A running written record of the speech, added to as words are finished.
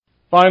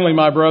Finally,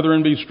 my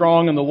brethren, be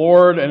strong in the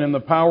Lord and in the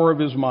power of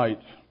His might.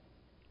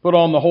 Put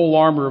on the whole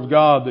armor of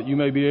God, that you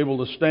may be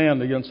able to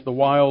stand against the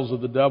wiles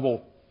of the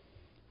devil.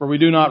 For we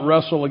do not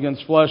wrestle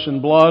against flesh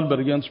and blood, but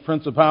against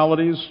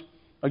principalities,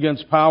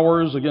 against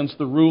powers, against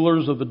the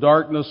rulers of the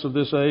darkness of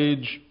this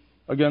age,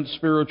 against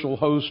spiritual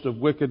hosts of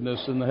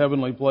wickedness in the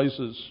heavenly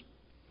places.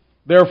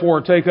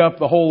 Therefore, take up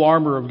the whole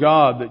armor of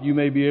God, that you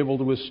may be able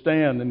to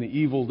withstand in the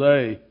evil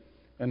day,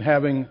 and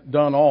having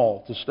done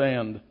all, to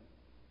stand.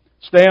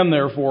 Stand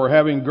therefore,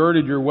 having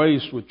girded your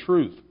waist with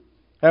truth,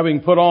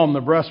 having put on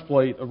the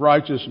breastplate of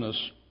righteousness,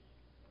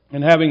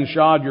 and having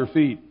shod your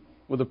feet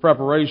with the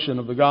preparation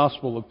of the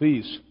gospel of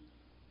peace.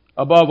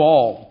 Above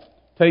all,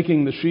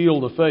 taking the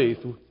shield of faith,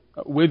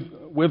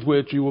 with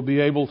which you will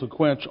be able to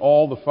quench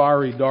all the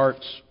fiery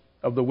darts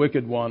of the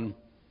wicked one,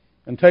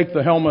 and take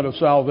the helmet of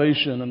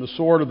salvation and the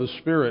sword of the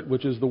Spirit,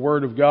 which is the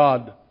word of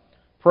God,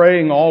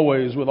 praying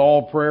always with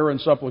all prayer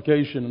and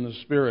supplication in the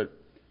Spirit,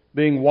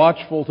 being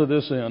watchful to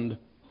this end,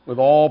 with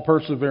all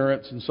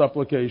perseverance and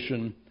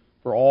supplication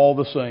for all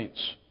the saints,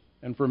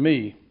 and for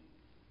me,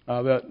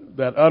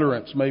 that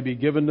utterance may be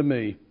given to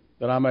me,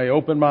 that I may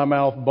open my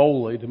mouth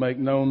boldly to make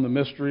known the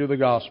mystery of the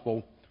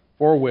gospel,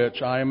 for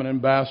which I am an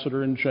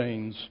ambassador in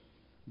chains,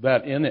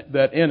 that in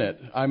it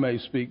I may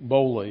speak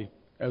boldly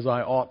as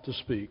I ought to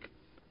speak.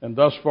 And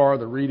thus far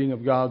the reading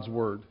of God's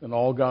Word, and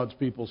all God's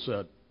people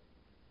said,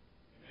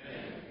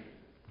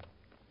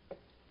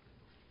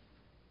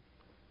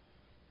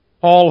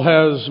 Paul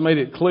has made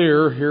it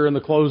clear here in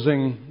the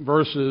closing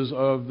verses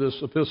of this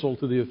epistle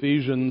to the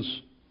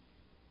Ephesians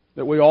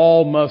that we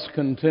all must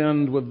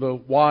contend with the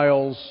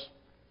wiles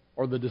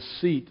or the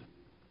deceit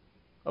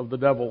of the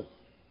devil.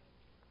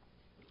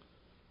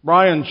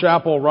 Brian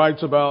Chappell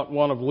writes about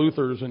one of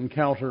Luther's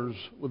encounters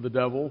with the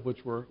devil,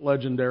 which were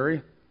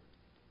legendary.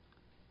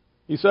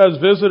 He says,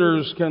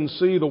 visitors can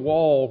see the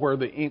wall where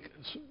the ink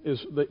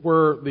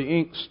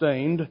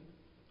stained.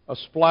 A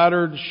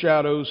splattered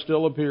shadow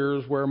still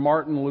appears where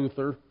Martin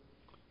Luther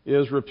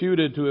is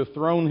reputed to have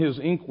thrown his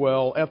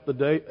inkwell at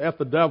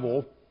the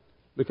devil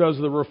because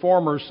the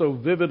reformers so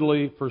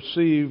vividly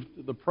perceived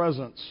the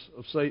presence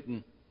of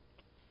Satan.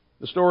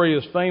 The story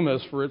is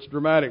famous for its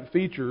dramatic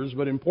features,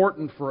 but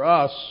important for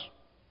us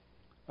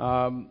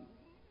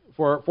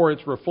for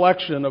its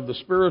reflection of the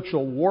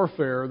spiritual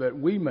warfare that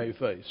we may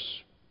face.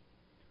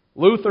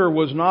 Luther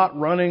was not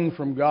running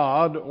from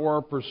God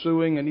or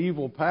pursuing an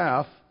evil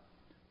path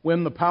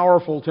when the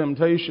powerful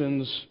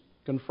temptations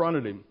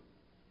confronted him.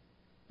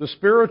 The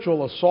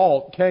spiritual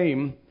assault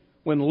came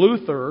when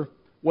Luther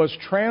was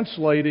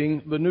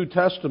translating the New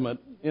Testament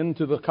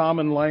into the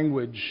common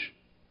language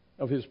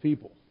of his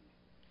people.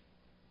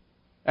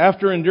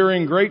 After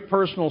enduring great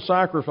personal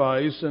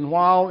sacrifice and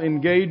while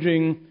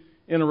engaging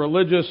in a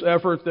religious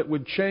effort that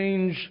would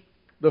change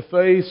the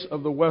face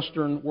of the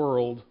Western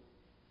world,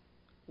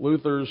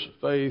 Luther's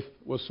faith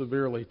was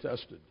severely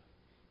tested.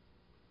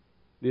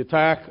 The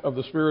attack of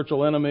the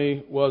spiritual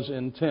enemy was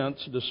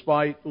intense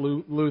despite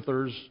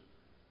Luther's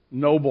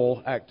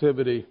noble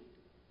activity.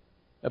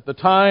 At the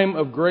time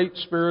of great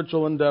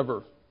spiritual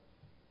endeavor,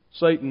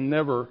 Satan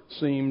never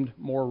seemed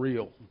more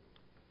real.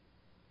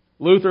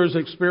 Luther's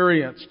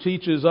experience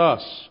teaches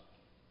us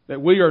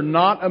that we are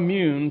not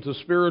immune to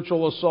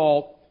spiritual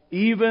assault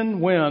even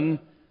when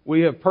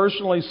we have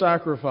personally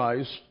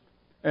sacrificed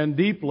and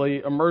deeply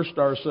immersed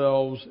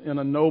ourselves in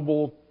a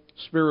noble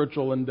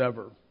spiritual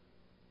endeavor.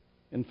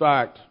 In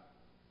fact,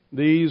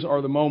 these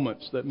are the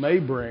moments that may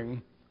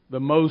bring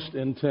the most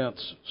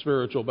intense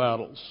spiritual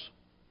battles.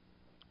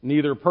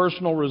 Neither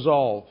personal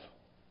resolve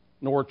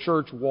nor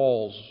church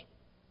walls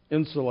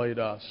insulate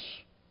us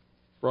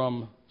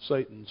from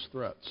Satan's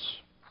threats.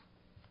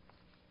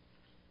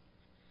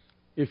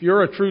 If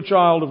you're a true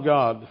child of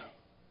God,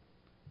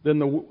 then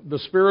the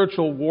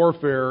spiritual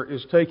warfare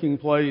is taking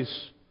place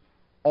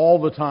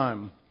all the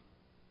time,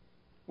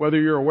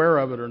 whether you're aware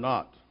of it or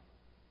not.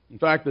 In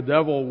fact, the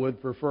devil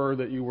would prefer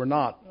that you were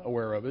not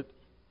aware of it.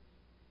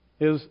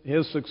 He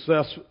is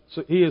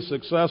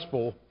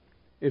successful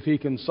if he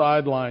can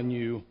sideline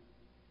you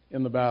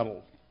in the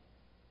battle.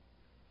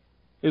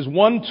 His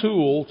one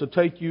tool to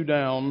take you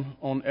down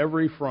on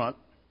every front,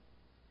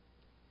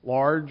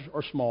 large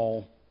or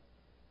small,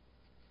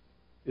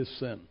 is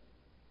sin.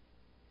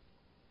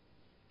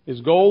 His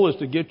goal is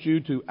to get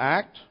you to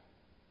act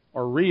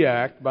or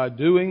react by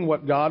doing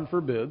what God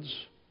forbids,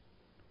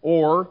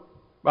 or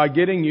by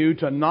getting you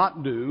to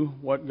not do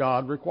what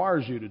God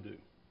requires you to do.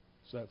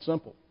 It's that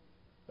simple.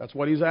 That's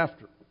what he's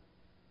after,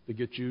 to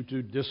get you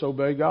to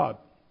disobey God.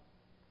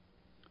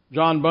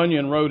 John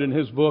Bunyan wrote in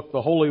his book,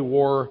 The Holy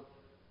War,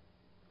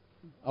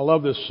 I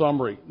love this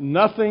summary.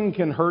 Nothing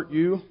can hurt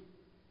you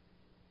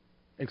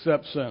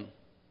except sin.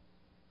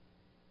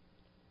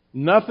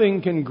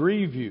 Nothing can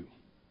grieve you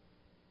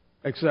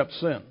except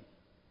sin.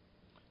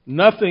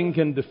 Nothing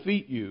can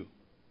defeat you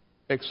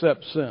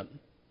except sin.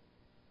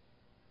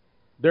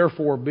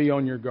 Therefore, be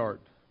on your guard.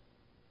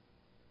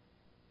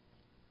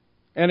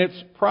 And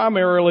it's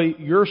primarily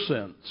your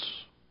sins,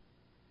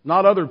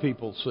 not other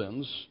people's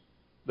sins,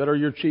 that are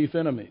your chief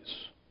enemies.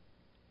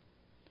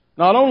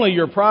 Not only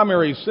your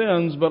primary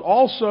sins, but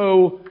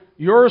also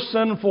your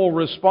sinful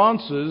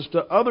responses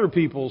to other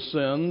people's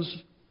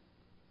sins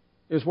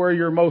is where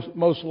you're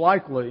most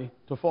likely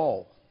to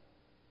fall.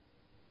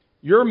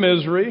 Your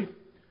misery,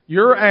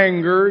 your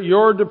anger,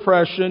 your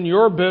depression,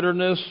 your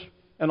bitterness,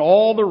 and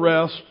all the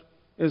rest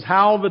is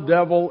how the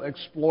devil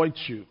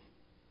exploits you.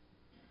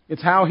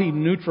 It's how he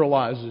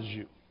neutralizes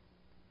you.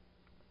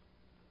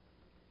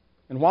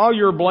 And while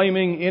you're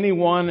blaming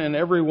anyone and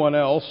everyone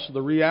else,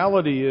 the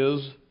reality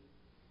is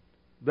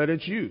that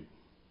it's you.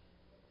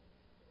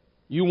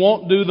 You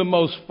won't do the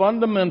most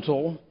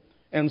fundamental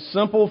and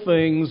simple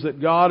things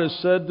that God has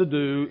said to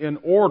do in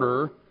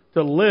order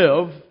to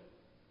live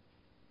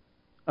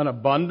an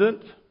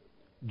abundant,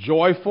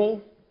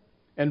 joyful,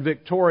 and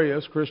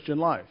victorious Christian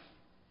life.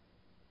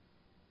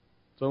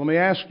 So let me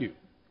ask you,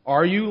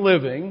 are you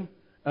living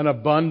an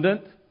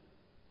abundant,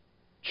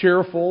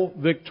 cheerful,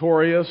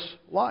 victorious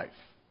life?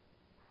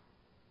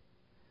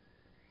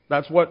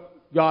 That's what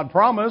God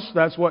promised.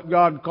 That's what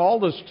God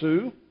called us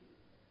to.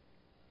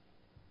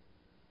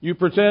 You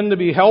pretend to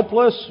be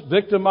helpless,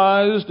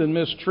 victimized, and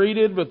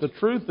mistreated, but the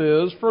truth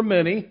is, for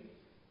many,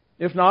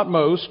 if not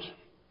most,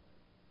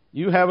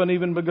 you haven't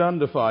even begun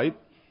to fight,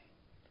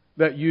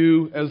 that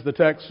you, as the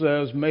text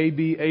says, may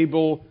be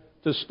able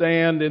to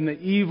stand in the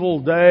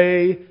evil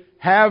day,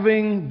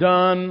 having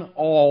done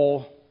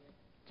all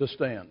to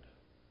stand.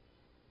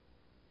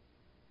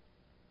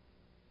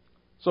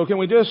 So can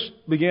we just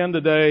begin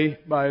today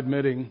by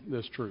admitting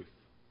this truth?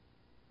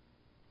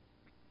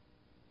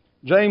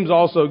 James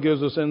also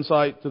gives us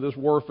insight to this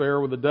warfare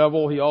with the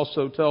devil. He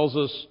also tells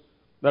us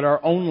that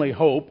our only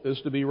hope is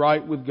to be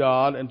right with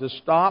God and to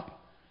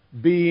stop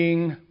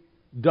being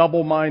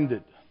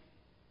double-minded.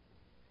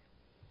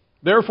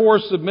 Therefore,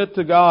 submit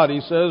to God,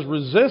 he says.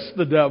 Resist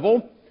the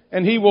devil,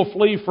 and he will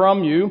flee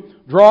from you.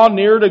 Draw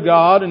near to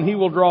God, and he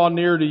will draw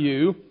near to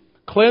you.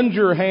 Cleanse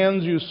your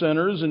hands, you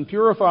sinners, and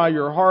purify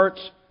your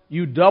hearts,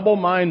 you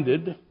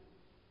double-minded.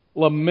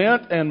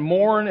 Lament and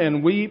mourn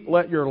and weep.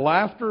 Let your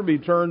laughter be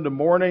turned to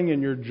mourning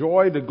and your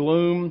joy to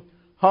gloom.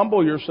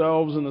 Humble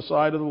yourselves in the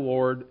sight of the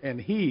Lord, and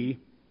He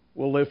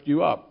will lift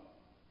you up.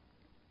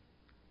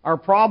 Our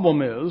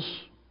problem is,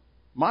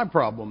 my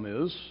problem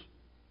is,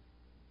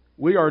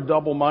 we are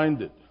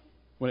double-minded.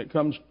 We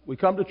come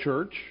to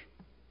church,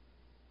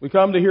 we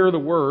come to hear the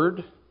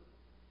Word,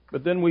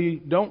 but then we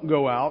don't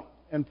go out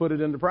and put it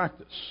into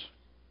practice.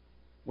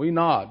 We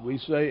nod. We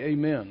say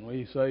amen.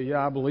 We say,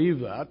 yeah, I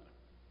believe that.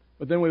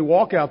 But then we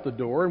walk out the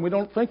door and we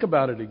don't think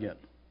about it again.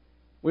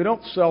 We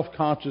don't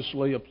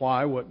self-consciously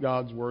apply what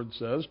God's Word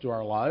says to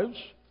our lives.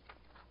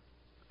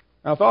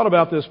 I thought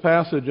about this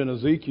passage in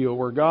Ezekiel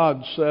where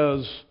God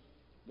says,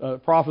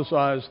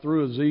 prophesies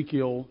through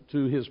Ezekiel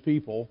to His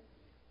people.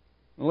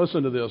 And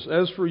listen to this.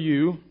 As for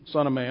you,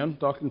 son of man,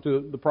 talking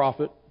to the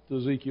prophet, to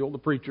Ezekiel, the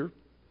preacher,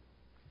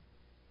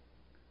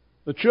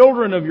 the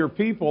children of your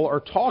people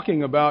are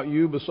talking about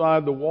you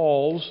beside the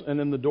walls and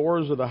in the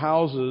doors of the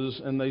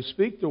houses, and they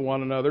speak to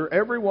one another,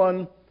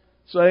 everyone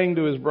saying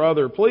to his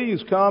brother,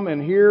 please come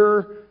and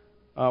hear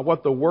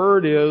what the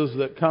word is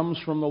that comes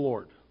from the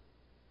Lord.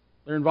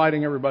 They're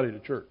inviting everybody to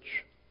church.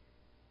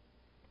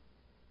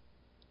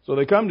 So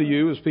they come to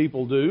you as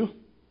people do,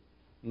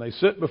 and they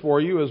sit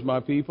before you as my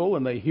people,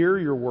 and they hear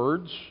your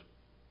words,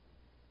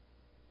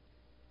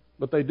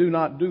 but they do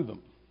not do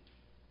them.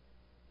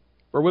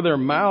 For with their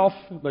mouth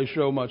they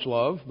show much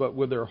love, but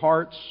with their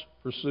hearts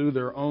pursue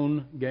their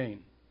own gain.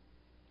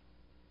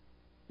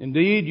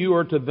 Indeed, you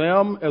are to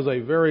them as a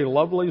very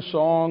lovely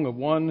song of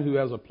one who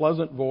has a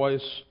pleasant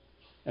voice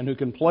and who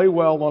can play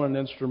well on an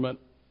instrument.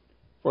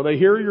 For they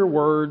hear your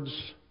words,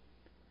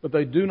 but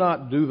they do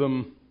not do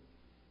them.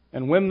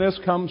 And when this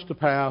comes to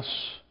pass,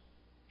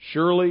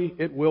 surely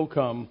it will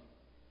come,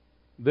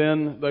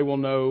 then they will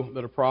know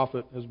that a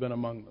prophet has been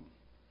among them.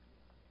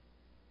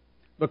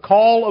 The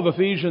call of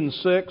Ephesians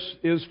 6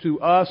 is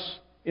to us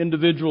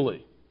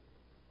individually,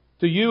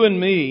 to you and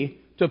me,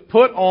 to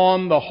put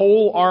on the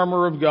whole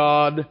armor of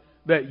God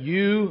that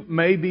you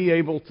may be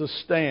able to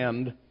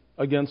stand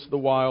against the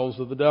wiles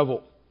of the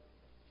devil.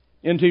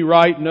 N.T.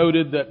 Wright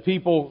noted that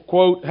people,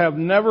 quote, have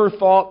never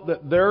thought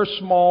that their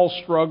small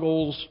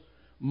struggles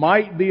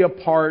might be a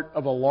part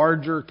of a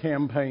larger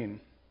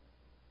campaign.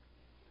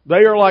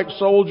 They are like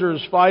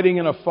soldiers fighting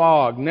in a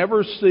fog,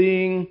 never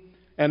seeing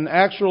and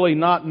actually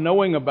not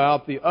knowing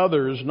about the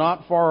others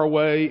not far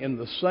away in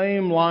the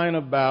same line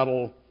of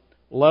battle,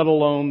 let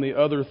alone the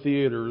other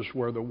theaters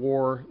where the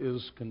war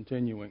is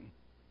continuing.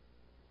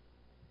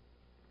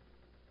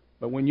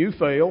 But when you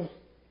fail,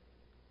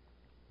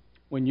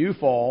 when you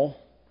fall,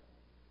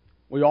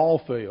 we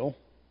all fail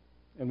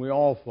and we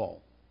all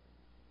fall.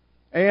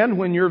 And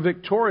when you're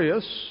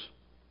victorious,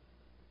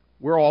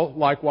 we're all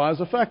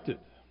likewise affected.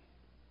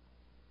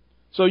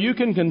 So you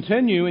can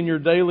continue in your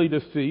daily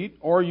defeat,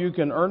 or you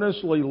can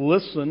earnestly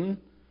listen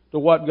to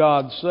what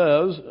God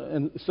says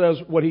and says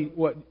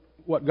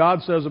what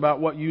God says about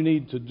what you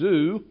need to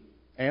do,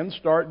 and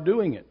start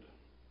doing it.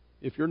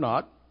 If you're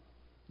not,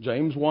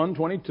 James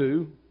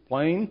 1:22,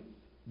 plain,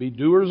 be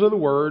doers of the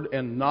word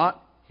and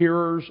not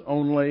hearers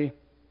only,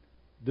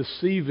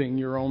 deceiving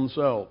your own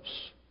selves.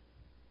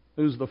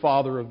 Who's the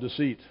father of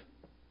deceit?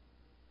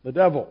 The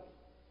devil.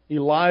 He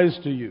lies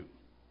to you.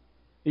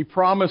 He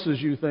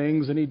promises you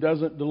things and he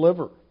doesn't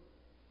deliver.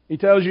 He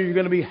tells you you're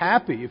going to be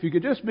happy. If you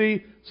could just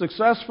be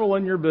successful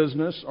in your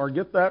business or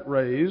get that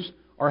raise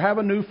or have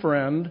a new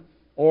friend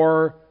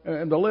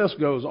and the list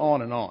goes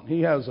on and on.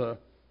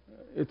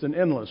 It's an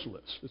endless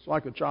list. It's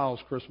like a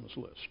child's Christmas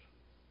list.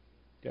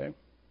 Okay?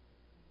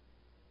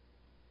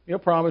 He'll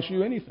promise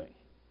you anything.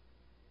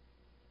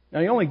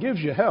 Now, he only gives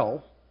you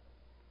hell,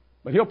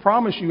 but he'll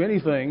promise you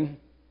anything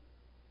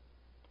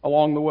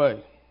along the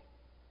way.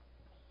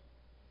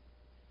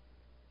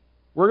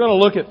 We're going to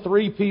look at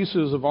 3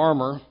 pieces of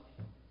armor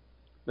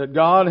that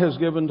God has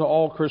given to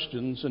all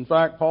Christians. In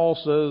fact, Paul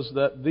says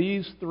that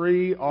these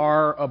 3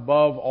 are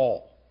above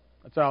all.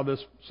 That's how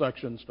this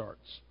section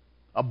starts.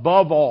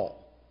 Above all.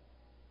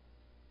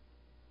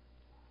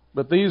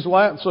 But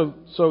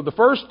so the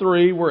first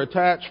 3 were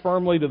attached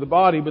firmly to the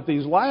body, but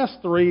these last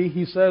 3,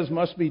 he says,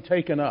 must be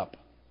taken up,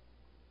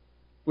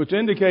 which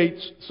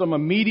indicates some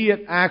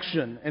immediate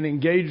action and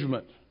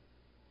engagement.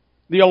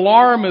 The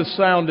alarm is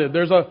sounded.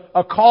 There's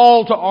a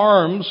call to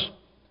arms.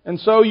 And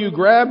so you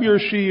grab your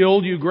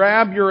shield, you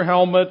grab your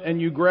helmet,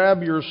 and you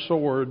grab your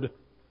sword,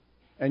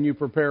 and you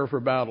prepare for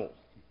battle.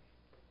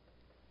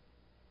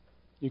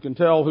 You can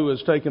tell who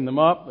has taken them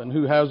up and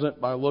who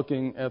hasn't by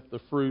looking at the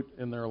fruit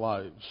in their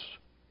lives.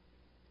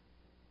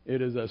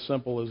 It is as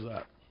simple as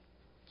that.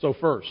 So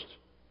first,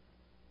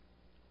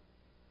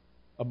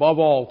 above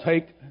all,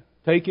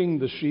 taking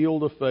the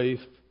shield of faith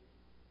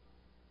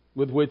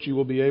with which you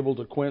will be able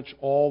to quench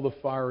all the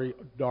fiery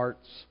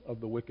darts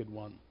of the wicked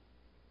one.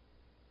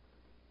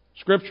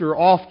 Scripture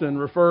often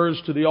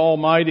refers to the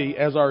Almighty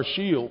as our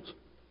shield.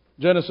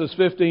 Genesis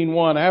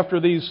 15:1,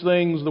 after these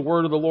things the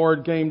word of the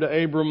Lord came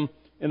to Abram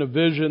in a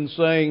vision,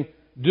 saying,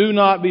 do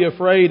not be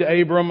afraid,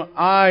 Abram,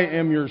 I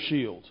am your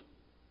shield.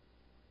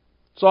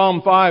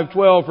 Psalm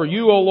 5:12, for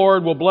you, O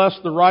Lord, will bless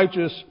the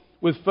righteous.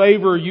 With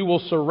favor you will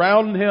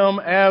surround him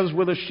as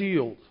with a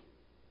shield.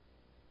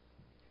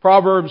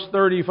 Proverbs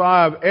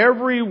 35,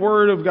 every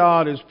word of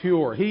God is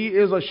pure. He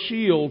is a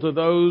shield to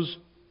those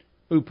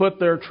who put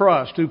their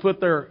trust, who put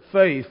their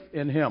faith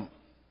in Him.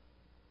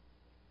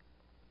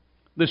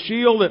 The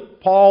shield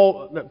that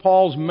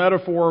Paul's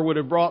metaphor would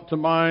have brought to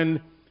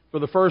mind for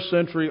the first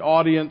century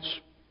audience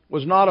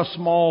was not a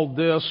small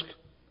disc,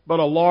 but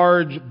a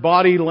large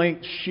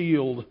body-length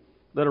shield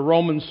that a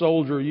Roman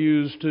soldier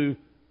used to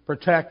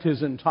protect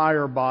his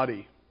entire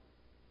body.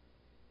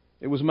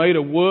 It was made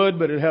of wood,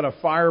 but it had a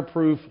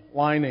fireproof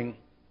lining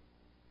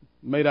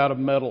made out of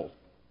metal.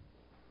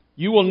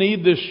 You will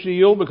need this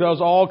shield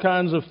because all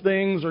kinds of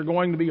things are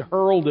going to be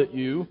hurled at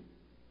you,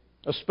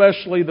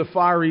 especially the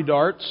fiery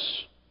darts.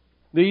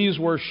 These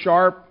were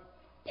sharp,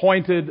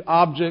 pointed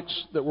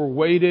objects that were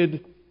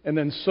weighted and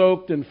then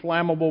soaked in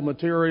flammable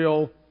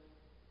material,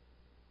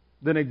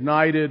 then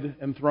ignited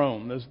and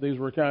thrown. These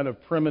were kind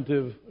of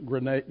primitive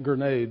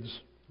grenades.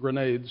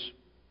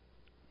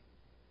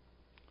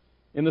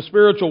 In the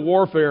spiritual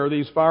warfare,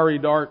 these fiery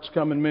darts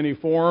come in many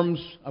forms.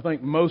 I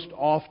think most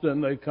often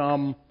they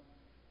come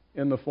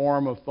in the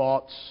form of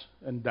thoughts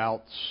and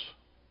doubts.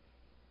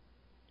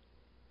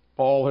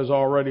 Paul has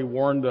already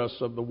warned us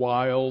of the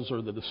wiles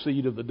or the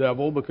deceit of the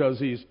devil because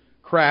he's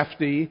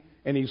crafty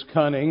and he's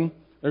cunning.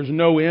 There's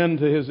no end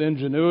to his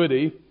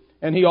ingenuity.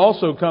 And he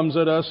also comes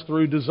at us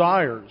through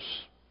desires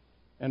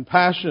and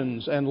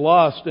passions and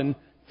lust and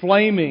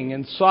flaming,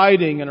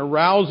 inciting, and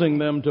arousing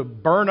them to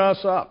burn us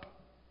up.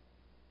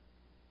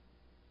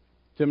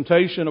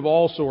 Temptation of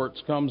all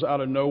sorts comes out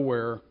of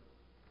nowhere.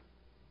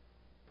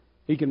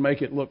 He can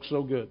make it look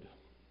so good.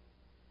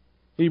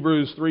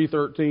 Hebrews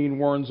 3:13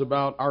 warns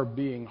about our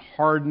being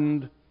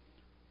hardened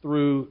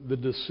through the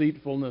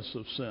deceitfulness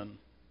of sin.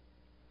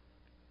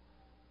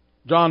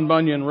 John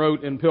Bunyan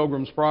wrote in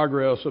Pilgrim's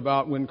Progress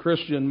about when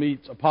Christian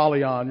meets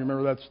Apollyon.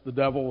 Remember, that's the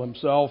devil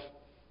himself.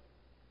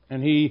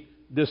 And he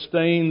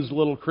disdains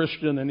little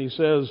Christian and he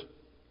says,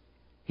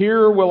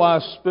 "Here will I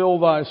spill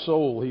thy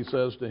soul," he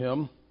says to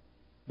him.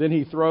 Then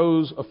he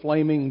throws a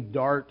flaming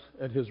dart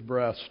at his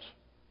breast.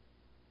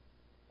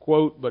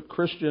 Quote, "But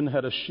Christian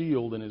had a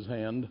shield in his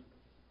hand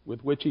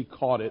with which he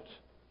caught it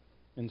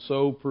and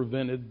so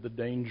prevented the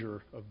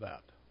danger of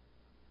that."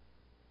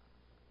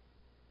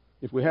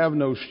 If we have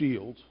no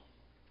shield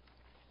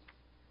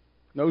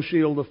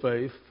of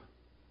faith,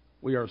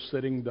 we are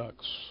sitting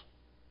ducks.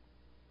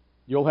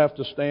 You'll have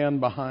to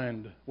stand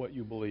behind what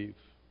you believe,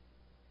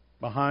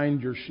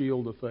 behind your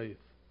shield of faith.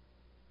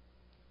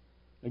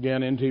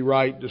 Again, N.T.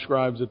 Wright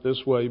describes it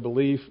this way: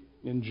 belief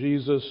in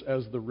Jesus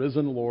as the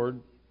risen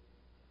Lord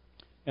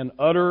and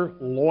utter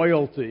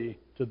loyalty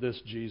to this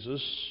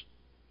Jesus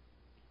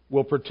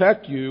will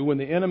protect you when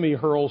the enemy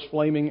hurls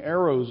flaming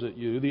arrows at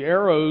you. The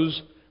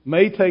arrows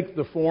may take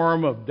the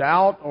form of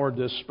doubt or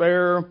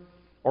despair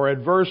or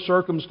adverse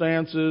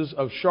circumstances,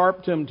 of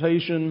sharp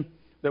temptation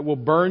that will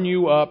burn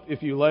you up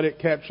if you let it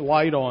catch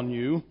light on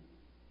you,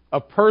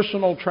 of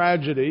personal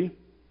tragedy,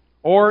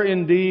 or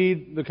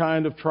indeed the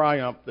kind of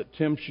triumph that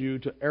tempts you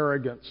to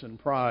arrogance and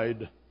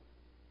pride.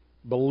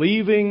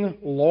 believing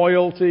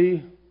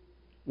loyalty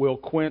will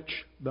quench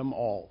them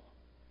all.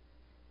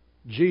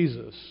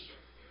 Jesus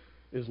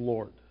is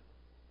Lord.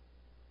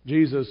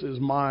 Jesus is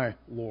my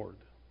Lord.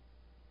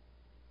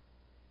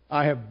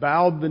 I have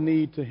bowed the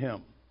knee to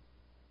Him.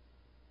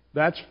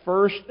 That's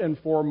first and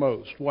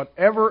foremost.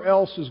 Whatever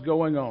else is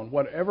going on,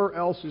 whatever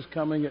else is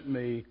coming at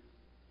me,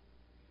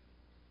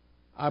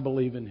 I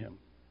believe in Him.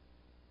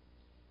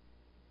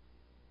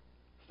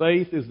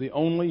 Faith is the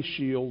only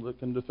shield that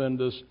can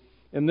defend us.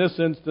 In this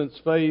instance,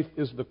 faith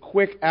is the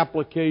quick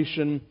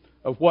application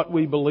of what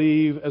we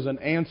believe as an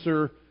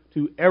answer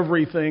to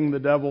everything the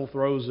devil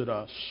throws at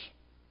us.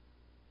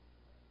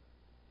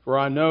 For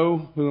I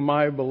know whom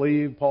I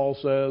believe, Paul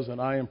says,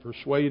 and I am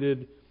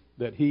persuaded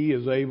that He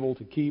is able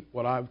to keep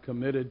what I've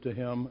committed to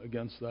Him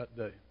against that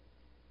day.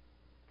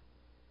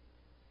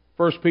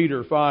 1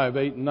 Peter 5,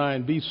 8 and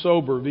 9, be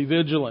sober, be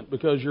vigilant,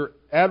 because your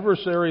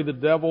adversary, the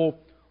devil,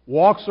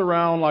 walks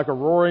around like a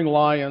roaring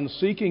lion,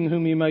 seeking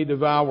whom he may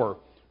devour.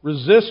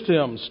 Resist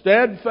him,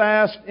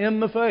 steadfast in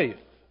the faith.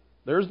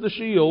 There's the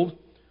shield,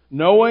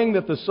 knowing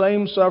that the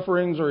same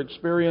sufferings are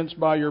experienced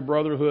by your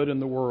brotherhood in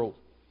the world.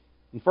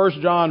 In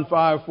 1 John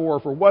 5, 4,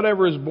 for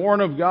whatever is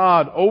born of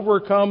God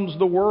overcomes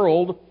the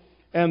world,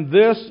 and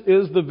this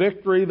is the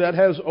victory that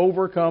has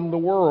overcome the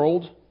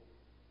world,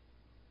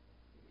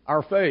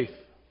 our faith.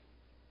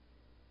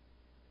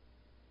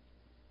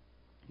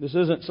 This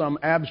isn't some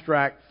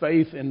abstract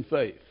faith in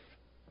faith,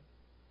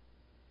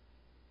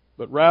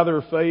 but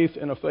rather faith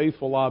in a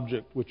faithful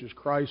object, which is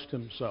Christ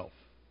Himself.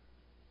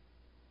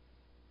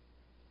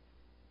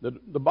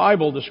 The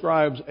Bible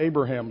describes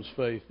Abraham's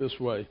faith this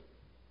way,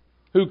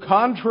 who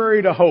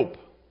contrary to hope,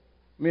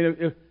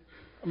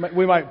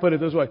 we might put it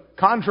this way,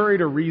 contrary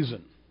to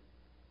reason,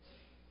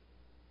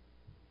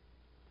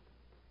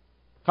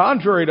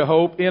 contrary to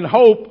hope, in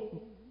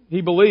hope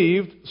he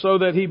believed, so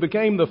that he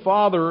became the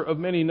father of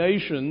many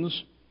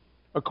nations,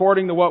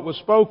 according to what was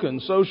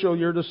spoken, so shall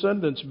your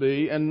descendants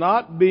be. And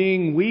not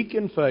being weak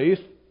in faith,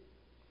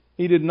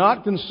 he did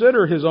not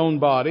consider his own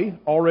body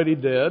already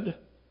dead,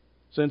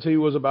 since he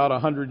was about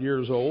 100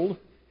 years old,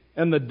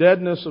 and the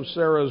deadness of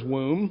Sarah's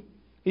womb.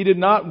 He did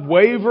not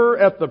waver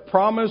at the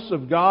promise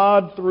of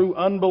God through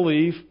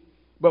unbelief,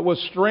 but was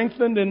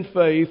strengthened in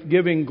faith,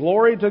 giving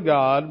glory to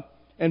God,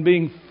 and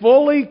being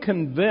fully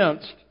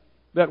convinced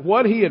that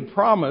what he had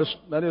promised,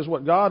 that is,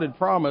 what God had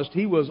promised,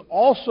 he was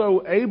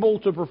also able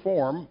to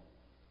perform,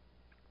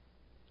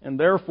 and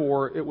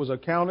therefore it was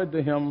accounted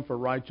to him for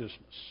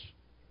righteousness.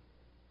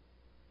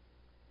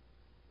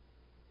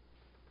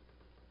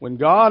 When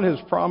God has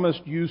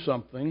promised you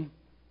something,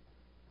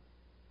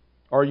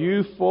 are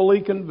you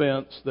fully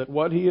convinced that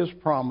what He has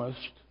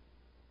promised,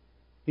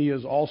 He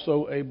is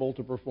also able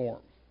to perform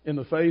in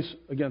the face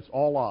against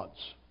all odds?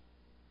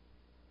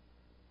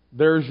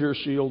 There's your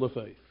shield of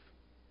faith.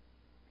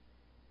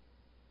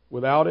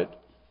 Without it,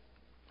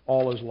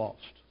 all is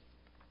lost.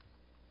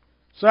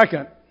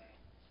 Second,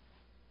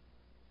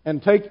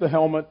 and take the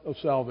helmet of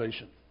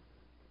salvation.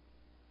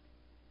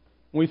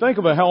 When we think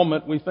of a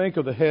helmet, we think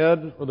of the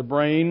head or the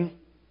brain,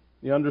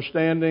 the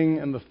understanding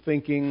and the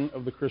thinking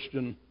of the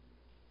Christian.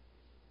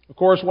 Of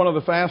course, one of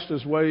the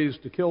fastest ways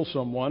to kill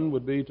someone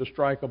would be to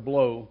strike a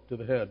blow to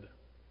the head.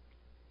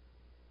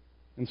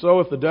 And so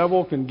if the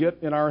devil can get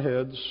in our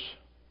heads,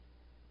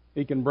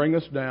 he can bring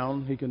us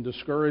down, he can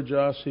discourage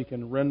us, he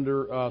can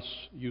render us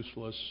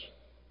useless.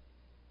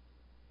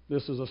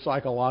 This is a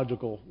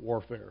psychological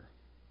warfare.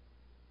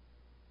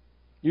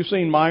 You've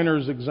seen minor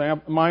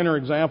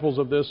examples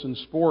of this in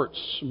sports.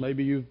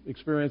 Maybe you've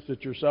experienced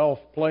it yourself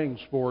playing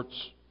sports.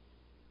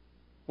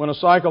 When a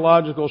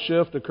psychological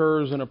shift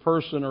occurs in a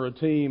person or a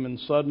team and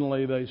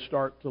suddenly they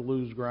start to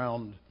lose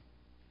ground,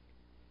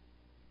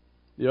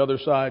 the other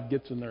side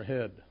gets in their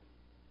head.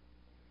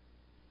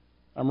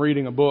 I'm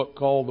reading a book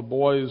called The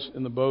Boys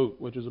in the Boat,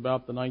 which is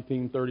about the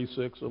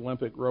 1936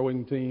 Olympic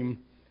rowing team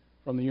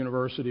from the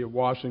University of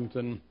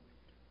Washington,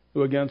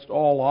 who against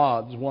all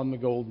odds won the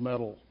gold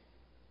medal.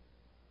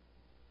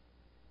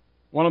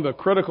 One of the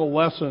critical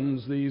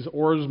lessons these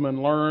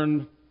oarsmen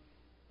learned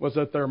was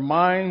that their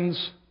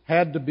minds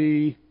had to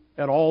be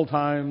at all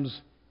times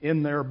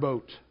in their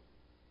boat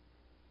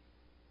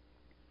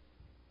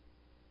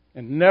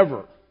and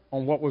never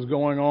on what was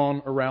going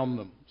on around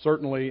them,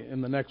 certainly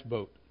in the next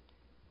boat.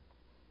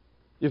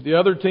 If the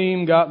other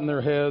team got in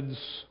their heads,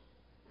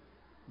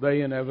 they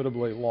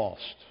inevitably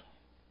lost.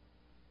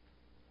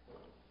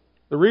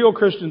 The real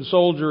Christian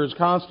soldier is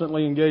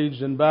constantly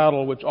engaged in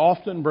battle, which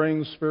often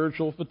brings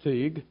spiritual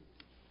fatigue.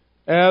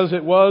 As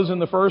it was in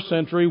the first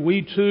century,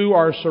 we too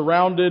are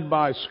surrounded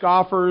by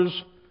scoffers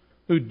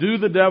who do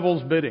the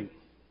devil's bidding.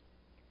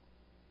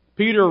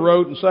 Peter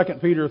wrote in 2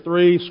 Peter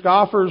 3,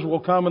 scoffers will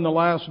come in the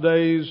last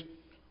days,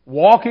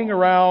 walking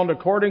around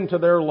according to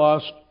their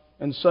lust,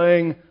 and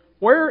saying,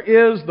 where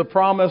is the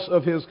promise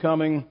of His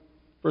coming?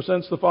 For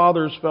since the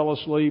fathers fell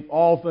asleep,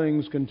 all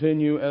things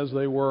continue as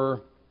they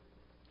were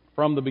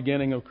from the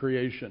beginning of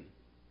creation.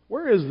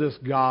 Where is this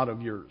God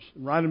of yours? It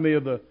reminded me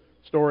of the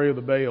story of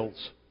the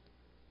Baals.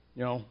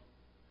 You know,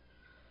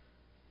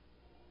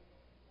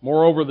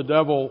 Moreover, the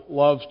devil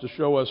loves to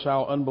show us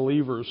how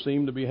unbelievers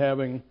seem to be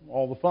having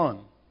all the fun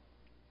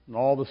and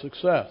all the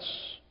success.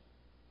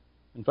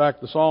 In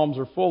fact, the Psalms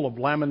are full of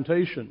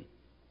lamentation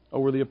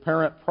over the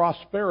apparent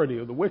prosperity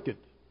of the wicked.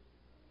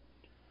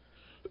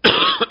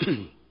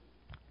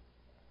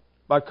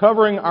 By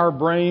covering our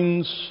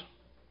brains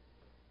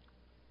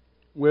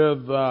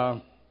with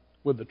the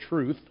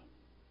truth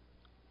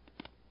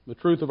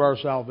of our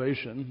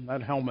salvation,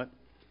 that helmet,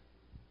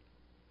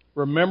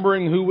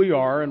 remembering who we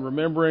are and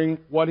remembering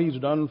what He's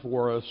done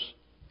for us,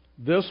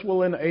 this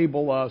will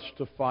enable us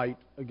to fight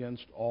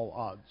against all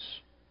odds.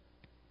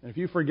 And if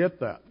you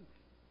forget that,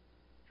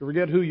 if you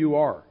forget who you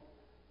are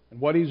and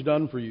what He's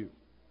done for you,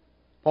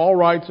 Paul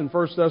writes in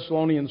 1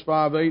 Thessalonians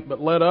 5:8, "But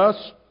let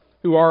us,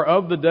 who are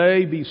of the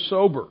day, be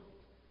sober,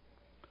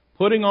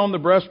 putting on the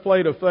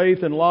breastplate of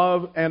faith and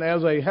love, and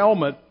as a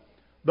helmet,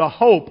 the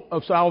hope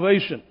of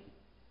salvation."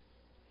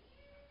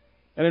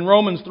 And in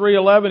Romans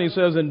 3:11 he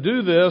says, "And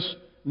do this,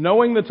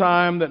 knowing the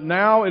time, that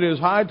now it is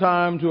high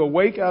time to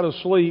awake out of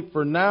sleep,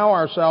 for now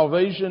our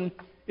salvation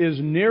is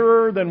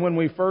nearer than when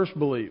we first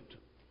believed."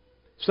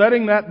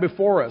 Setting that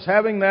before us,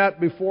 having that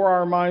before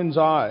our mind's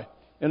eye.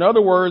 In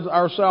other words,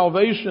 our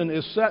salvation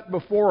is set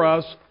before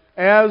us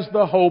as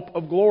the hope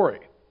of glory.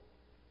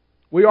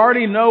 We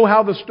already know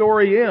how the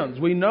story ends.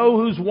 We know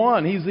who's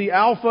won. He's the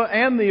Alpha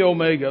and the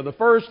Omega, the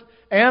first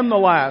and the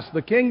last.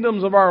 The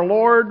kingdoms of our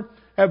Lord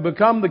have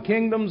become the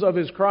kingdoms of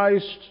His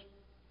Christ,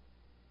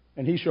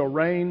 and He shall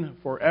reign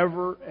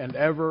forever and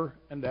ever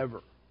and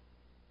ever.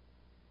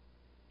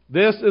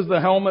 This is the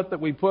helmet that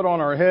we put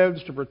on our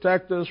heads to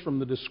protect us from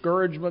the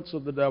discouragements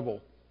of the devil.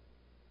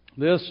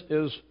 This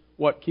is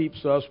what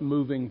keeps us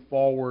moving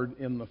forward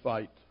in the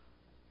fight.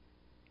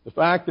 The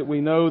fact that we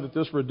know that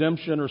this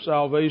redemption or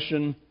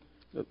salvation,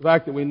 the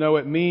fact that we know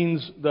it,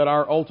 means that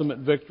our ultimate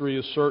victory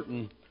is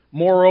certain.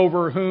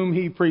 Moreover, whom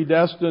He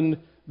predestined,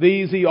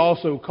 these He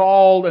also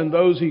called, and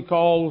those He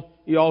called,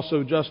 He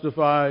also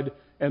justified,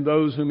 and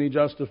those whom He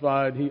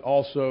justified, He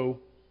also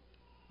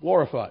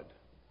glorified.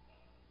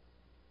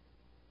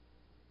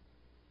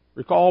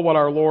 Recall what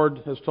our Lord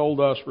has told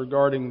us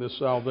regarding this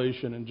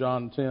salvation in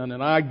John 10.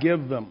 "And I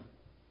give them,"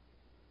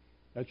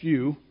 that's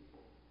you,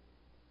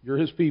 you're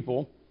His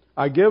people,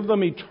 "I give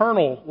them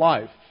eternal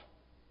life,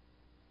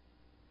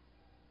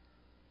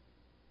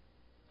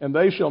 and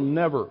they shall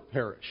never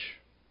perish.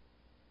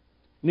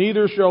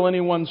 Neither shall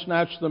anyone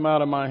snatch them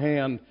out of my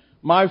hand.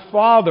 My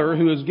Father,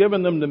 who has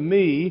given them to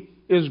me,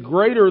 is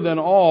greater than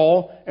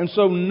all, and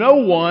so no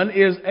one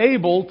is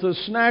able to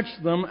snatch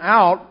them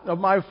out of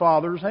my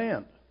Father's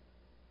hand."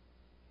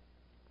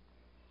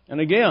 And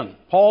again,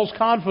 Paul's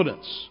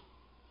confidence.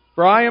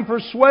 "For I am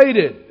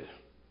persuaded,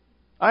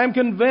 I am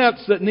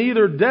convinced that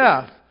neither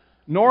death,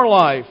 nor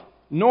life,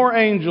 nor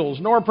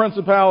angels, nor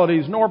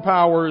principalities, nor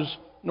powers,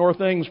 nor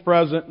things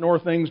present, nor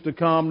things to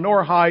come,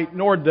 nor height,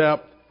 nor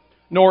depth,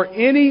 nor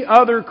any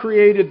other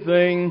created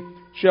thing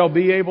shall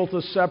be able to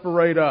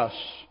separate us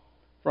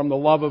from the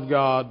love of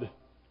God,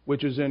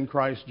 which is in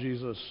Christ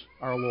Jesus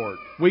our Lord."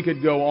 We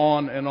could go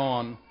on and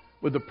on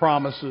with the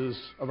promises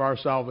of our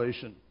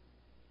salvation.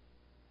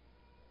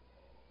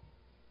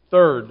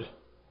 Third,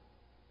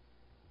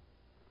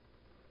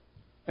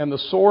 and the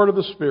sword of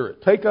the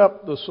Spirit. Take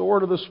up the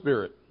sword of the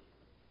Spirit,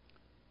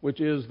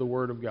 which is the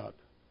Word of God.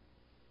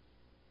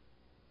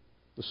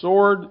 The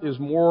sword is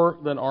more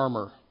than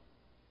armor.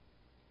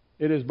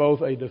 It is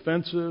both a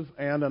defensive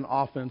and an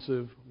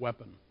offensive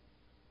weapon.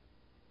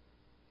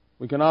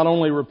 We can not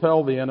only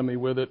repel the enemy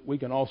with it, we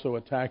can also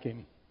attack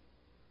him.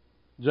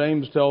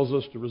 James tells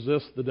us to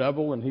resist the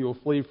devil and he will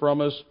flee from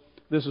us.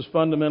 This is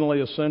fundamentally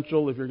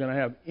essential if you're going to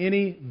have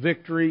any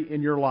victory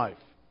in your life.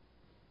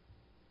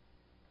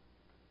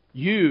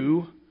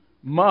 You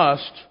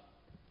must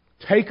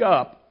take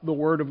up the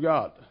Word of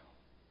God.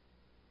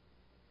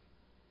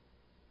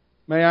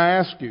 May I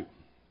ask you,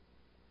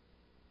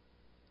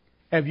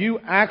 have you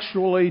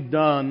actually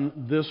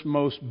done this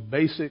most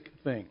basic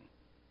thing?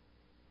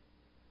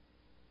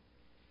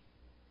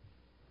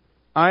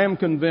 I am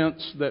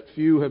convinced that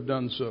few have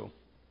done so.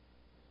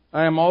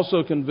 I am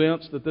also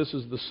convinced that this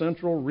is the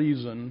central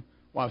reason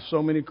why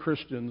so many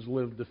Christians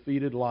live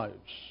defeated lives.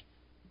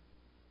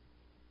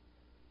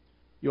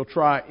 You'll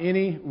try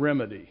any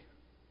remedy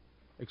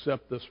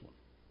except this one.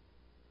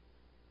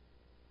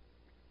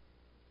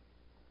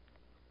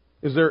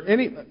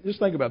 Just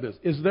think about this.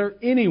 Is there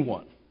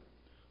anyone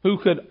who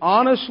could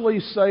honestly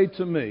say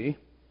to me,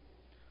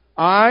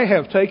 I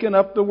have taken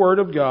up the Word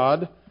of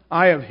God,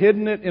 I have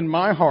hidden it in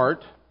my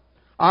heart,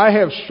 I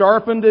have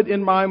sharpened it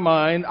in my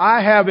mind,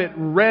 I have it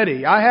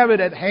ready, I have it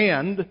at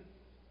hand,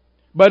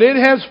 but it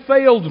has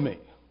failed me.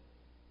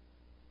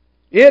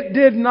 It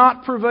did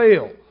not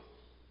prevail.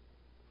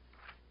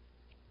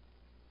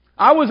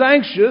 I was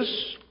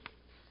anxious,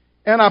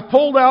 and I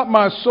pulled out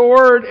my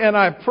sword, and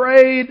I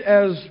prayed,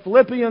 as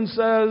Philippians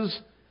says,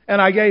 and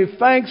I gave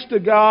thanks to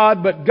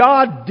God, but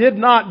God did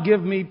not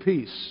give me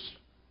peace.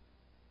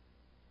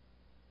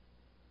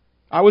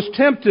 I was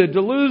tempted to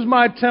lose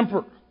my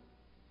temper.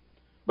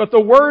 But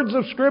the words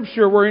of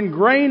Scripture were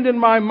ingrained in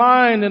my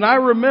mind, and I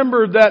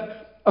remembered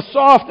that a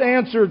soft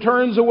answer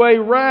turns away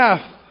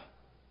wrath.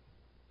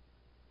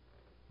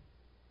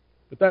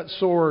 But that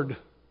sword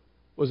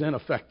was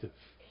ineffective.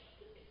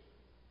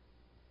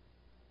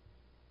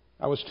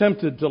 I was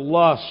tempted to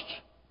lust,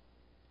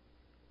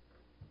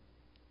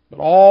 but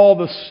all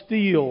the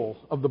steel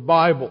of the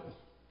Bible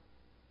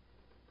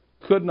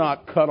could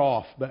not cut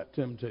off that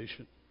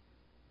temptation.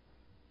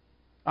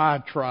 I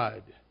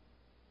tried,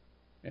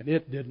 and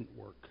it didn't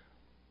work.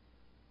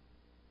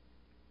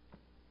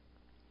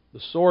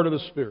 The sword of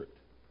the Spirit,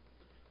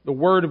 the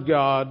Word of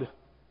God,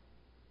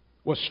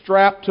 was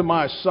strapped to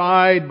my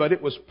side, but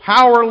it was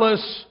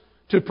powerless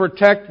to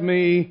protect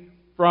me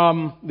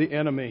from the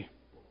enemy.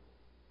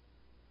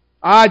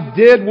 I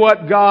did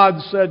what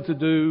God said to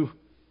do,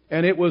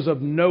 and it was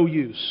of no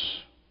use.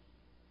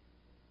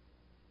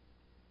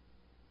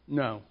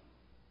 No.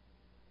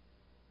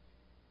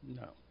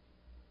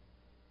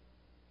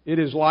 It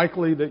is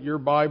likely that your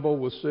Bible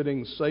was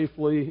sitting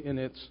safely in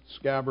its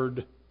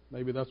scabbard.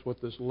 Maybe that's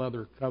what this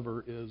leather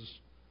cover is.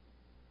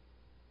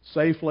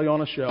 Safely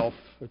on a shelf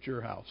at your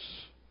house.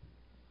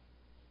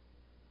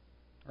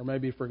 Or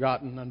maybe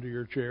forgotten under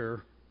your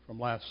chair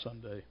from last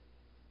Sunday.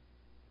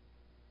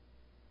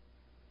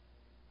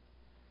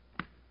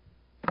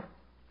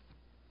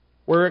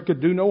 Where it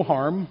could do no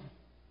harm,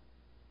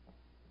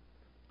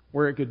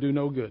 where it could do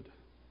no good.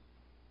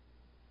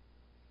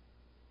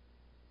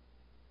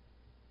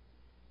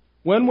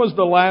 When was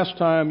the last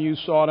time you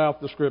sought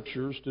out the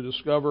Scriptures to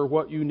discover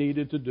what you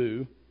needed to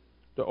do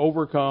to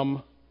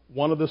overcome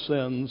one of the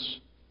sins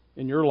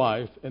in your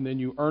life, and then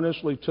you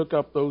earnestly took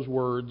up those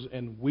words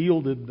and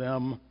wielded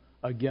them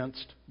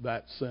against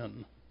that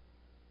sin?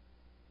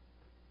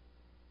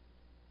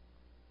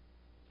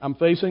 I'm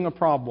facing a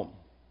problem,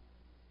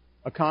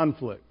 a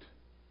conflict,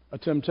 a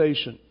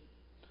temptation.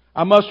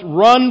 I must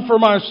run for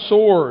my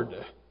sword.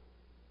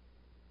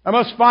 I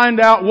must find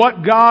out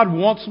what God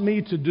wants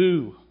me to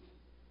do.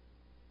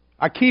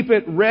 I keep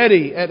it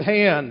ready at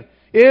hand.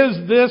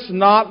 Is this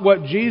not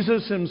what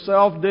Jesus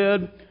Himself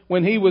did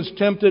when He was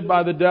tempted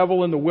by the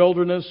devil in the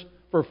wilderness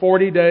for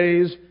 40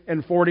 days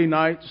and 40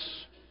 nights?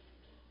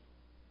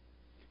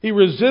 He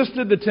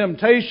resisted the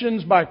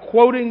temptations by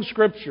quoting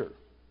Scripture.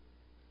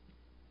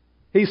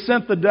 He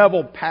sent the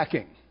devil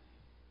packing.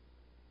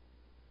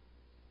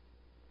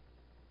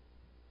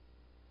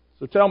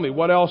 So tell me,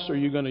 what else are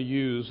you going to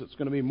use that's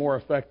going to be more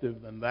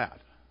effective than that?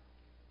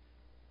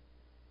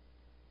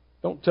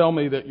 Don't tell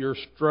me that you're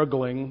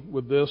struggling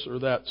with this or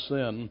that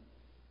sin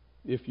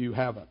if you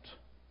haven't,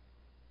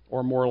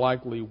 or more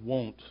likely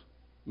won't,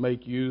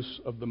 make use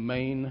of the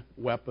main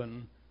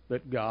weapon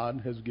that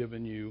God has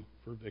given you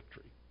for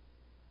victory.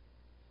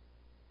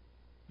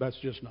 That's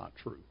just not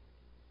true.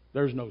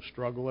 There's no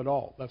struggle at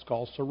all. That's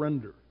called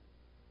surrender.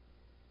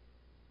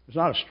 It's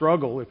not a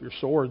struggle if your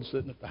sword's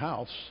sitting at the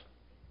house.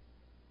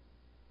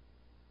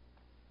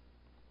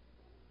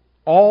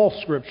 All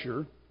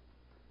Scripture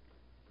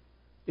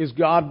is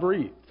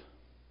God-breathed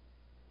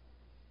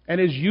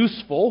and is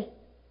useful,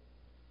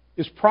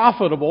 is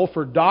profitable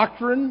for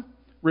doctrine,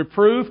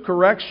 reproof,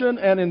 correction,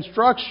 and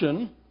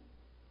instruction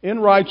in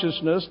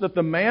righteousness, that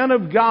the man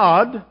of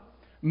God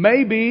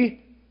may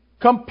be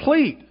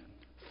complete,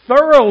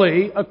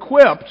 thoroughly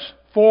equipped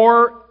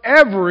for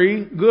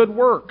every good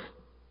work.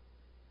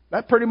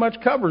 That pretty much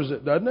covers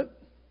it, doesn't it?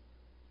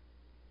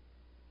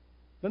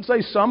 Doesn't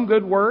say some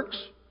good works,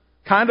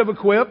 kind of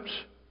equipped,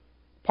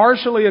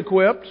 partially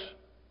equipped.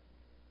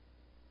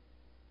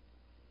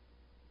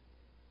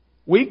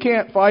 We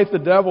can't fight the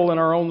devil in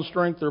our own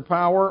strength or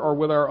power or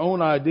with our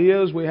own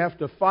ideas. We have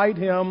to fight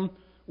him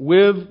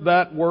with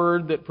that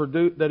word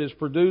that is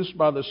produced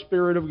by the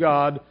Spirit of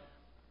God.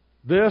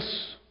 This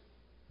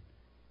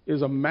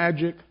is a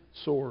magic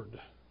sword.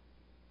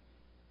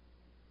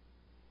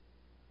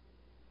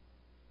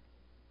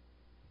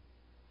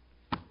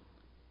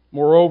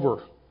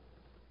 Moreover,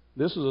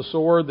 this is a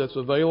sword that's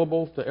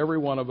available to every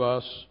one of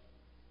us,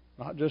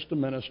 not just to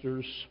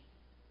ministers.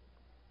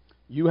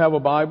 You have a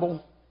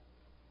Bible,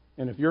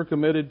 and if you're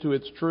committed to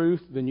its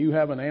truth, then you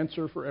have an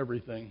answer for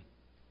everything.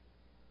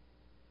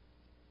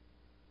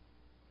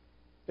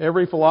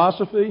 Every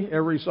philosophy,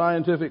 every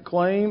scientific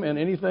claim, and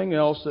anything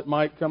else that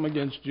might come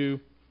against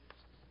you.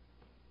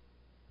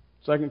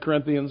 2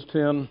 Corinthians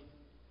 10,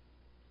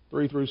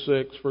 3 through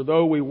 6. For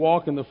though we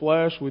walk in the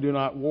flesh, we do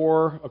not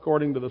war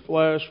according to the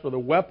flesh, for the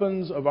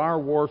weapons of our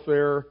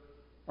warfare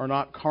are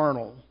not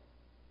carnal,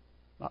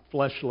 not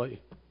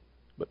fleshly,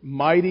 but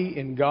mighty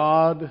in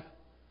God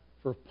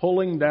for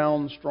pulling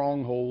down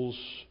strongholds,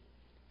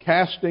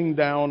 casting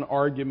down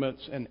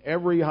arguments, and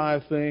every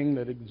high thing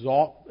that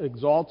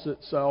exalts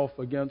itself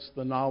against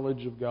the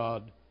knowledge of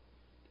God,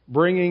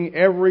 bringing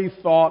every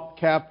thought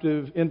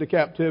into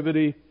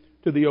captivity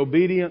to the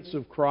obedience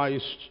of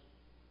Christ,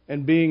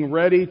 and being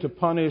ready to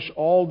punish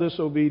all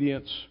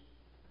disobedience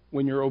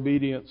when your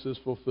obedience is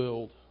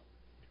fulfilled.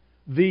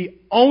 The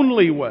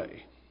only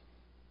way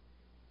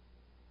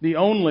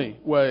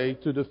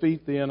to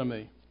defeat the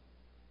enemy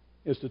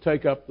is to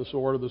take up the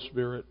sword of the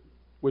Spirit,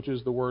 which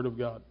is the Word of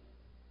God.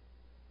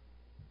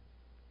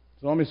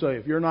 So let me say,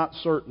 if you're not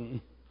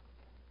certain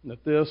and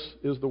that this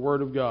is the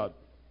Word of God.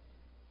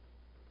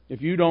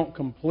 If you don't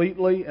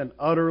completely and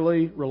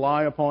utterly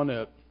rely upon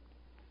it,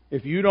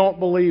 if you don't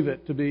believe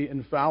it to be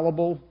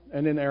infallible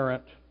and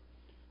inerrant,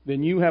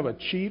 then you have a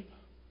cheap,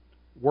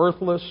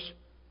 worthless,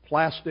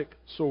 plastic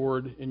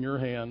sword in your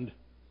hand,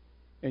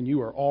 and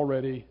you are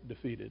already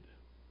defeated.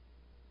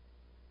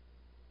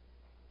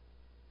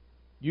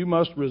 You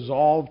must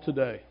resolve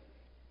today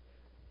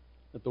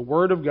that the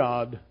Word of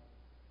God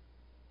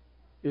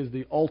is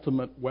the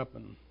ultimate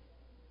weapon,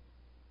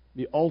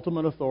 the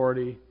ultimate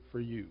authority for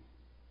you.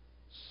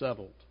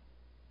 Settled.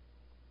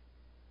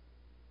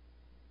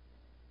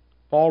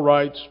 Paul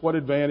writes, what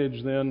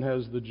advantage then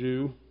has the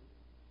Jew,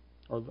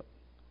 or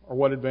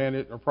what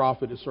advantage or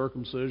profit is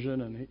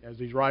circumcision? And as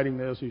he's writing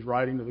this, he's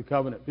writing to the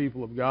covenant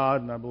people of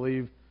God, and I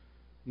believe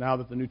now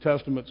that the New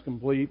Testament's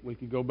complete, we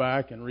can go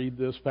back and read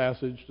this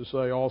passage to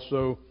say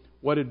also,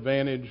 what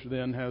advantage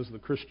then has the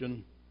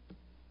Christian?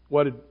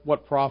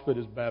 What profit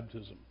is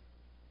baptism?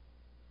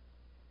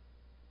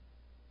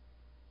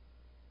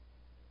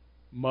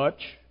 Much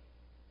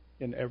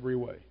in every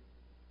way.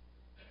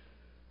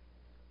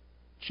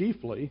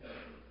 Chiefly,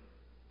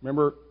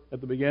 remember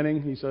at the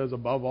beginning he says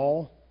above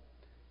all,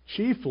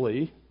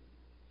 chiefly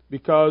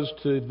because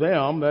to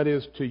them, that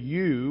is to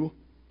you,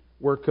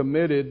 were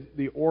committed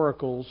the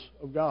oracles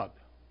of God.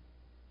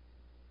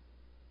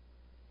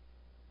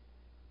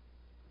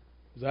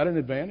 Is that an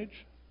advantage?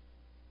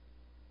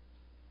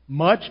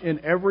 Much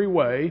in every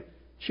way,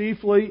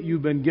 chiefly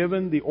you've been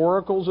given the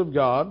oracles of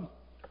God.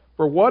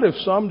 For what if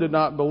some did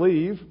not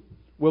believe?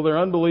 Will their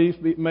unbelief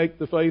make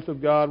the faith of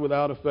God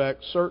without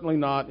effect? Certainly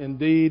not.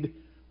 Indeed,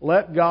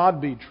 let God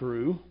be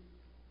true,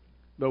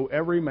 though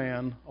every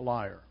man a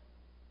liar.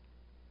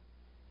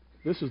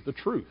 This is the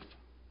truth.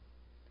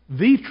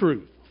 The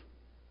truth.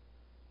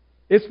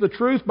 It's the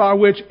truth by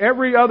which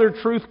every other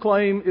truth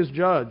claim is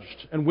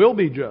judged and will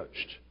be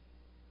judged.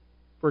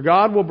 For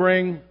God will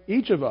bring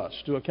each of us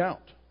to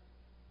account.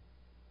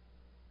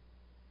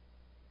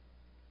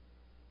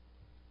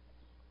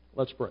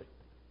 Let's pray.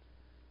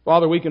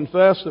 Father, we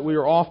confess that we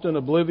are often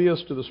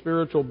oblivious to the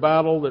spiritual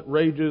battle that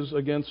rages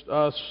against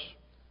us,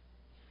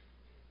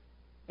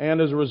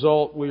 and as a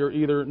result, we are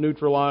either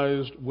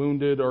neutralized,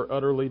 wounded, or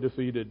utterly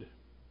defeated.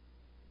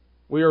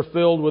 We are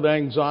filled with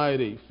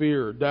anxiety,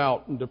 fear,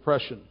 doubt, and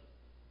depression.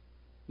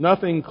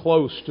 Nothing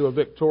close to a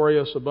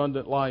victorious,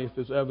 abundant life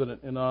is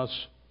evident in us,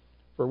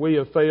 for we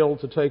have failed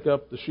to take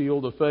up the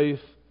shield of faith,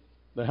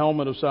 the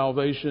helmet of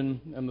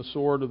salvation, and the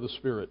sword of the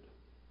Spirit.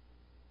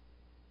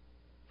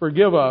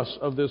 Forgive us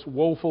of this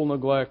woeful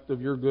neglect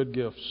of your good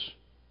gifts.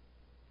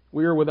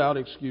 We are without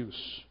excuse,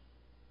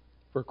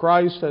 for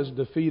Christ has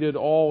defeated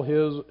all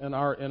his and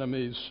our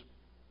enemies.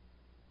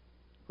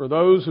 For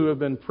those who have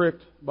been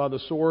pricked by the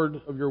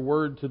sword of your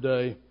word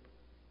today,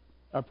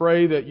 I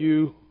pray that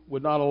you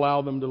would not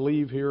allow them to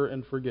leave here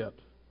and forget.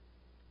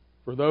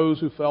 For those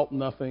who felt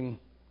nothing,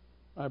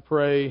 I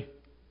pray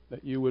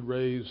that you would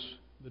raise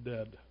the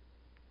dead.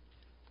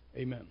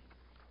 Amen.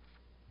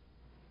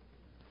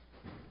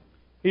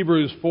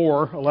 Hebrews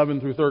 4:11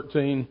 through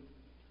 13.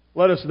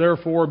 Let us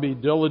therefore be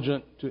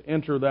diligent to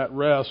enter that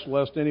rest,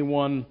 lest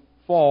anyone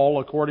fall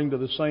according to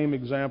the same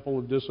example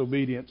of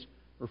disobedience,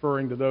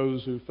 referring to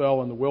those who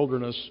fell in the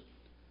wilderness.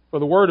 For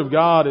the Word of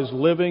God is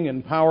living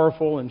and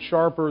powerful and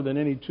sharper than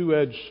any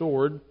two-edged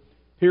sword,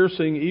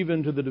 piercing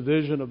even to the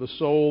division of the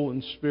soul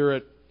and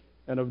spirit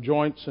and of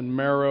joints and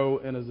marrow,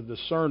 and is a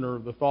discerner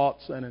of the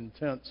thoughts and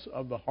intents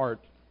of the heart.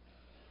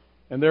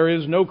 And there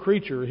is no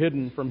creature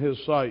hidden from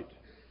his sight,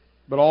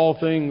 but all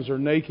things are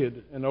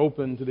naked and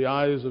open to the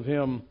eyes of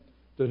him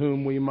to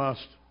whom we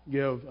must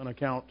give an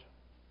account.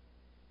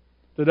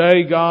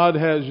 Today, God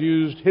has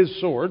used his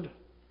sword,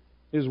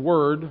 his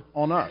word,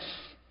 on us.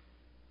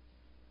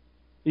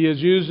 He has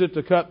used it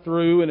to cut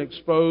through and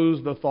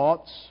expose the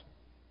thoughts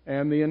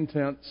and the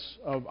intents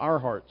of our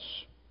hearts.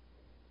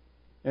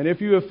 And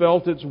if you have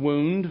felt its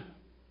wound,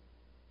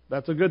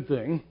 that's a good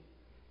thing,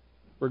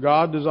 for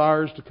God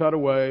desires to cut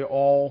away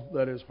all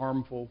that is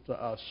harmful to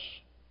us.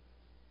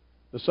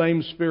 The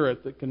same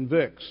Spirit that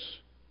convicts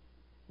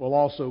will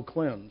also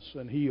cleanse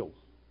and heal.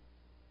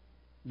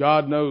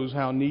 God knows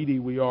how needy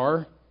we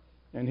are,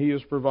 and he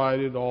has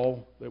provided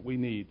all that we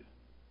need.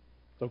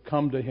 So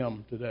come to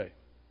him today.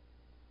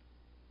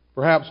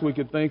 Perhaps we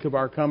could think of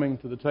our coming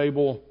to the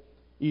table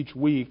each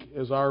week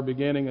as our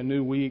beginning a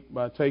new week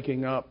by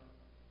taking up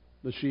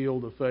the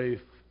shield of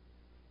faith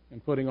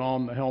and putting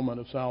on the helmet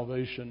of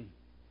salvation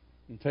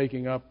and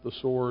taking up the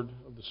sword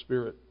of the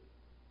Spirit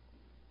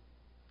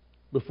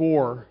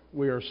before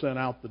we are sent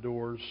out the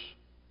doors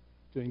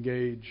to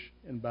engage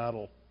in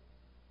battle.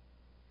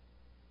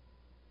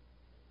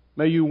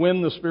 May you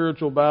win the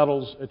spiritual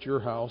battles at your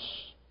house,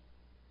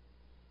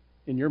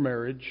 in your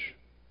marriage,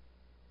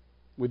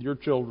 with your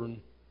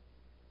children,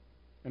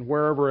 and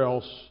wherever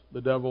else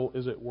the devil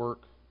is at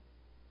work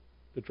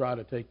to try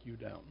to take you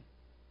down.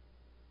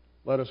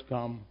 Let us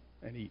come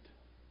and eat.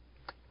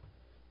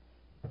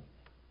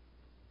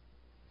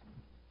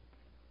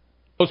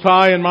 Most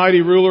high and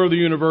mighty ruler of the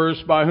universe,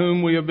 by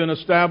whom we have been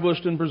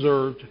established and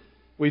preserved,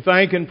 We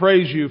thank and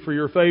praise you for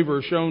your favor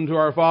shown to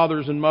our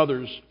fathers and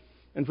mothers,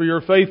 and for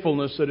your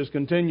faithfulness that has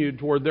continued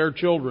toward their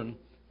children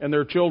and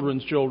their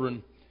children's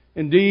children.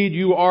 Indeed,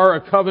 you are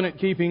a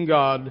covenant-keeping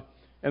God,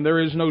 and there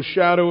is no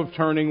shadow of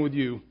turning with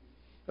you.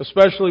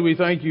 Especially we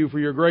thank you for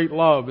your great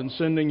love in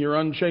sending your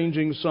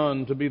unchanging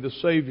Son to be the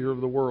Savior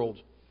of the world,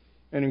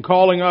 and in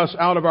calling us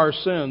out of our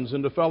sins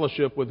into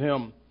fellowship with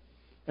Him.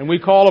 And we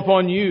call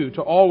upon you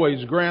to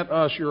always grant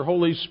us your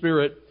Holy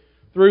Spirit,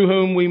 through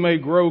whom we may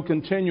grow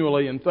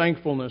continually in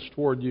thankfulness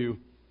toward you,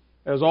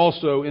 as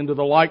also into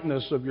the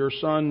likeness of your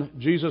Son,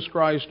 Jesus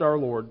Christ our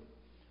Lord.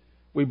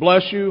 We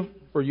bless you,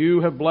 for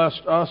you have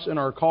blessed us in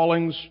our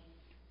callings.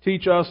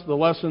 Teach us the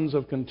lessons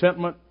of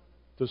contentment,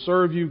 to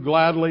serve you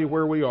gladly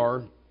where we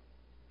are.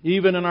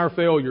 Even in our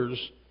failures,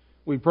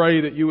 we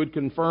pray that you would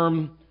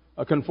conform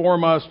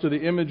us to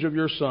the image of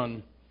your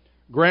Son.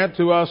 Grant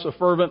to us a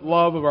fervent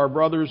love of our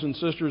brothers and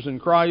sisters in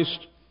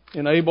Christ.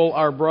 Enable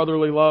our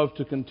brotherly love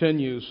to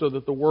continue so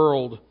that the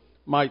world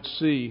might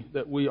see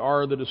that we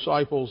are the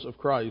disciples of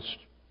Christ.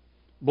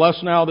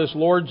 Bless now this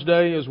Lord's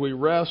Day as we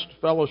rest,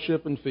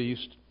 fellowship, and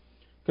feast.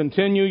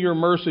 Continue your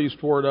mercies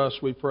toward us,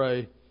 we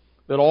pray,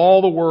 that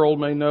all the world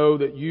may know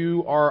that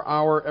you are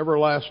our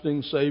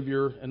everlasting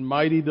Savior and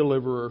mighty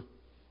Deliverer,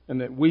 and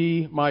that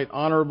we might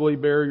honorably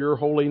bear your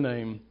holy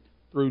name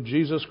through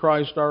Jesus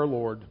Christ our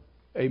Lord.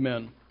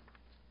 Amen.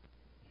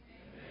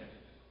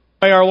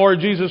 May our Lord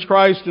Jesus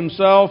Christ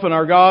Himself and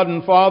our God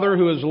and Father,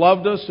 who has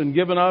loved us and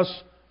given us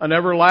an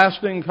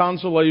everlasting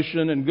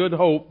consolation and good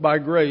hope by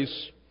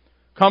grace,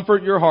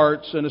 comfort your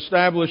hearts and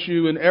establish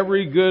you in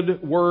every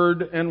good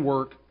word and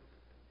work.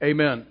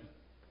 Amen.